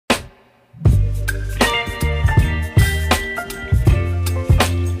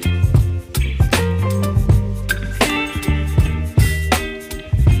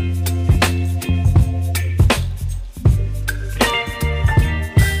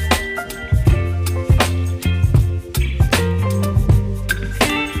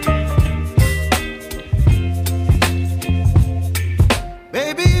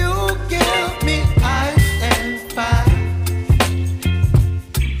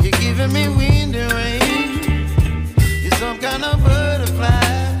giving me wind and rain. You're some kind of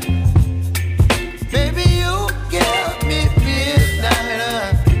butterfly. Baby, you give me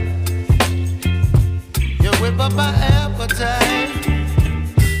midnight. You whip up my appetite.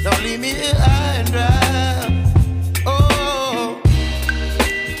 Don't leave me here high and dry. Oh,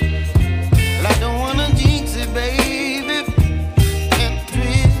 well, I don't wanna jinx it, baby, and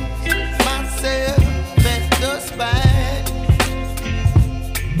twist myself at the spine.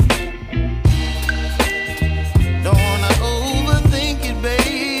 Don't wanna overthink it,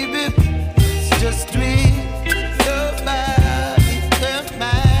 baby. It's just twist your body and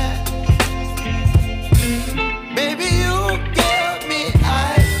mine. Baby, you give me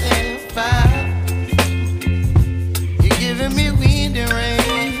ice and fire. You're giving me wind and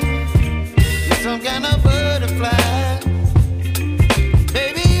rain. You're some kind of butterfly.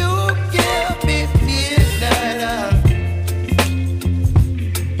 Baby, you give me midnight.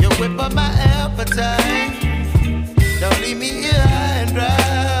 You whip up my appetite. Don't leave me here high and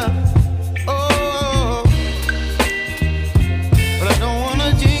dry. Oh, but I don't wanna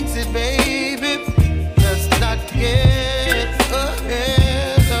jinx it, baby. Let's not get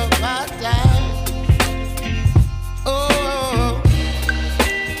ahead of my time. Oh,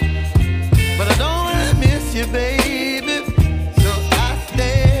 but I don't wanna miss you, baby. So I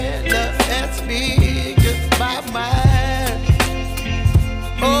stand up and speak my mind.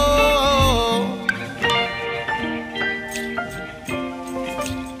 Oh.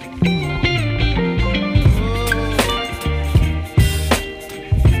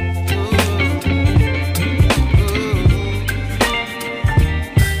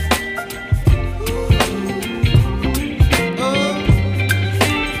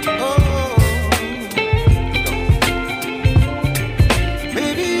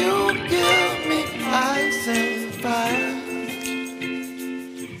 Baby, you give me ice and fire.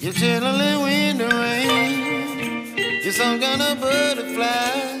 You're channeling wind and rain. You're some kind of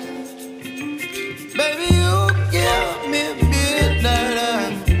butterfly. Baby, you give me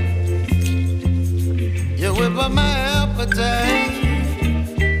midnight. You whip up my appetite.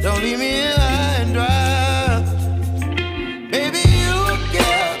 Don't leave me here high and dry. Baby, you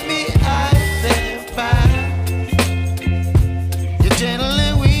give me ice and fire. You're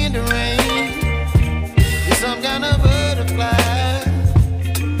channeling wind and rain. You're some kind of butterfly.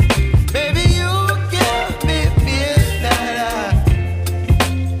 Baby, you give me midnight.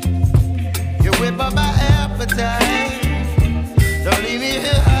 You whip up my appetite. Don't leave me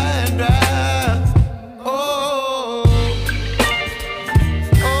here high and dry. Oh,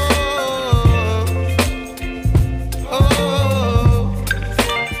 oh, oh, oh,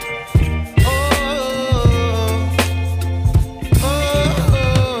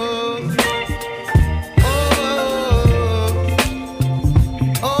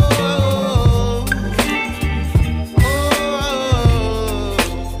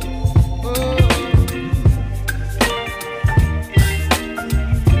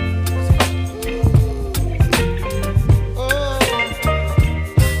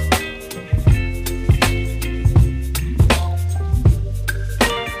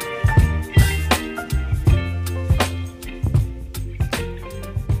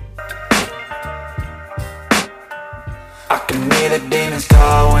 I can hear the demons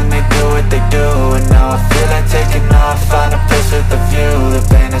call when they do what they do. And now I feel like taking off, find a place with a view. The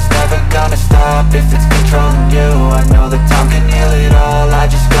pain is never gonna stop if it's controlling you. I know that time can heal it all, I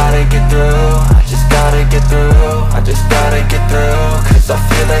just gotta get through. I just gotta get through, I just gotta get through. Cause I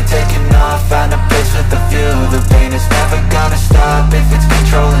feel like taking off, find a place with a view. The pain is never gonna stop if it's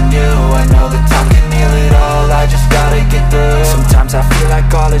controlling you. I know that time can heal it all, I just gotta get through. Sometimes I feel like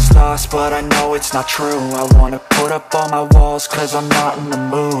all is lost, but I know it's not true. I wanna put up all my walls cause I'm not in the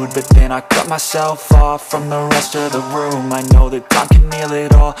mood, but then I cut myself off from the rest of the room. I know that time can heal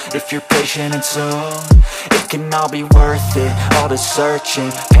it all if you're patient and soon. It can all be worth it, all the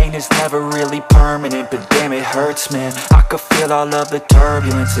searching. Pain is never really permanent, but damn it hurts, man. I could feel all of the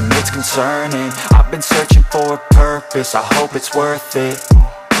turbulence and it's concerning. I've been searching for a purpose, I hope it's worth it.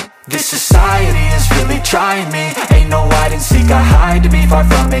 This society is really trying me. Ain't no hide and seek, I hide to be far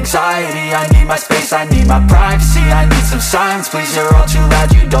from anxiety. I need my space, I need my privacy. I need some silence, please, you're all too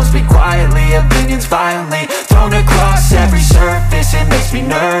loud. You don't speak quietly, opinions violently thrown across every surface. It makes me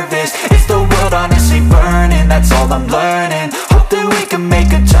nervous, is the world honestly burning? That's all I'm learning. Hope that we can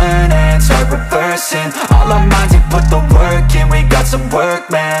make a turn and start reversing all our minds and put the work in. We got some work,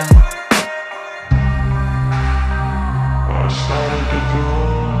 man.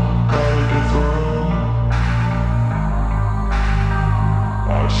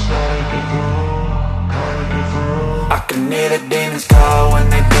 I can hear the demons call when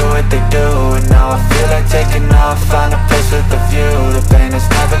they do what they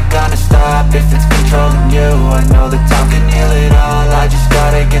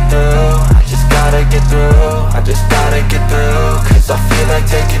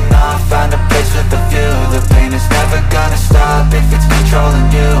taking off, find a place with a view. The pain is never gonna stop if it's controlling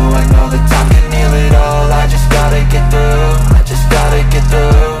you. I know that time can heal it all, I just gotta get through. I just gotta get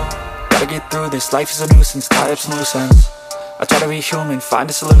through. Gotta get through this, life is a nuisance, tie up some loose ends. I try to be human, find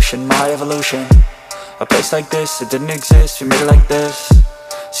a solution, my evolution. A place like this, it didn't exist, we made it like this.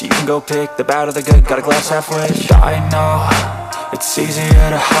 So you can go pick the bad or the good, got a glass halfway. I know, it's easier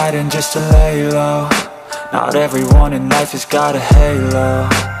to hide than just to lay low. Not everyone in life has got a halo.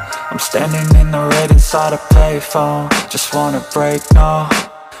 I'm standing in the red inside a payphone, just wanna break, no.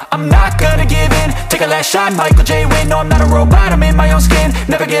 I'm not gonna give in, take a last shot, Michael J. Win. No, I'm not a robot, I'm in my own skin.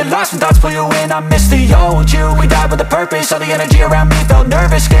 Never get lost when thoughts pull you in. I miss the old you, we died with a purpose. All the energy around me felt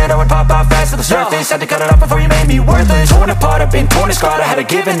nervous, scared I would pop out fast to the surface. Had to cut it off before you made me worthless. Torn apart, I've been torn and scarred. I had a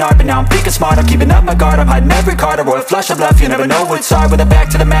given art, but now I'm thinking smart. I'm keeping up my guard, I'm hiding every card. A royal flush of love, you never know what's hard. With a back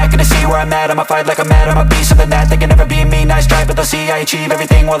to the mat, gonna see where I'm at. I'ma fight like I'm mad, I'ma be something that they can never be me. Nice try, but they'll see I achieve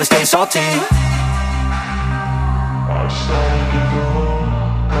everything while they stay salty.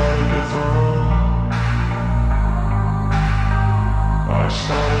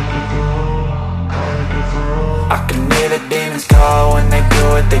 I can hear the demons call when they do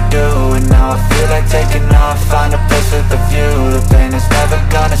what they do. And now I feel like taking off, find a place with a view. The pain is never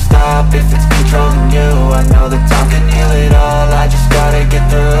gonna stop if it's controlling you. I know that time can heal it all, I just gotta get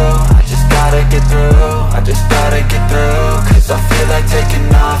through. I just gotta get through, I just gotta get through. Cause I feel like taking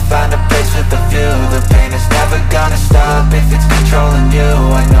off, find a place with a view. The pain is never gonna stop if it's controlling you.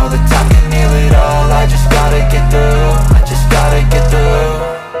 I know that time can heal it all, I just gotta get through. I just gotta get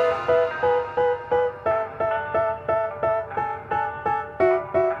through.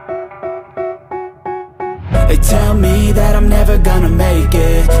 They tell me that I'm never gonna make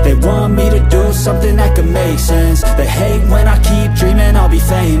it. They want me to do something that could make sense. They hate when I keep dreaming I'll be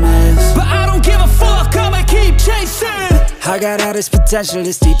famous, but I don't give a fuck, I'ma keep chasing. I got all this potential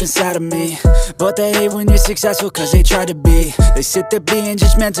that's deep inside of me, but they hate when you're successful cause they try to be. They sit there being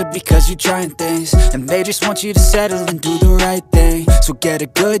judgmental because you're trying things, and they just want you to settle and do the right thing. So get a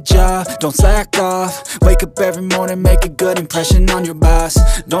good job, don't slack off. Wake up every morning, make a good impression on your boss.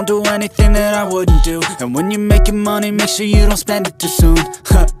 Don't do anything that I wouldn't do, and when you're making money, make sure you don't spend it too soon.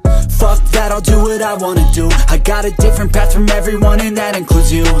 Fuck that, I'll do what I wanna do. I got a different path from everyone and that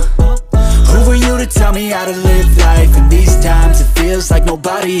includes you. Who are you to tell me how to live life? In these times it feels like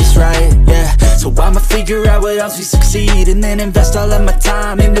nobody's right, yeah. So I'ma figure out what else we succeed, and then invest all of my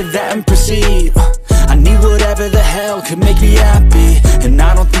time into that and proceed. I need whatever the hell could make me happy, and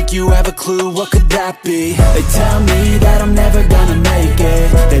I don't think you have a clue what could that be. They tell me that I'm never gonna make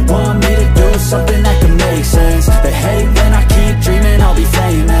it. They want me to do something that can make sense. They hate when I keep dreaming I'll be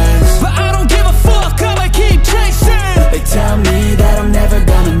famous, but I don't give a fuck, I'ma keep chasing. They tell me that I'm never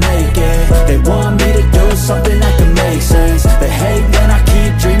gonna make it. They want me to do something that can make sense. They hate when I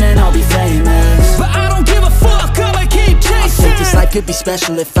keep dreaming I'll be famous, but I don't give a fuck, I'ma keep chasing. I think this life could be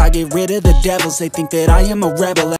special if I get rid of the devils. They think that I am a rebel.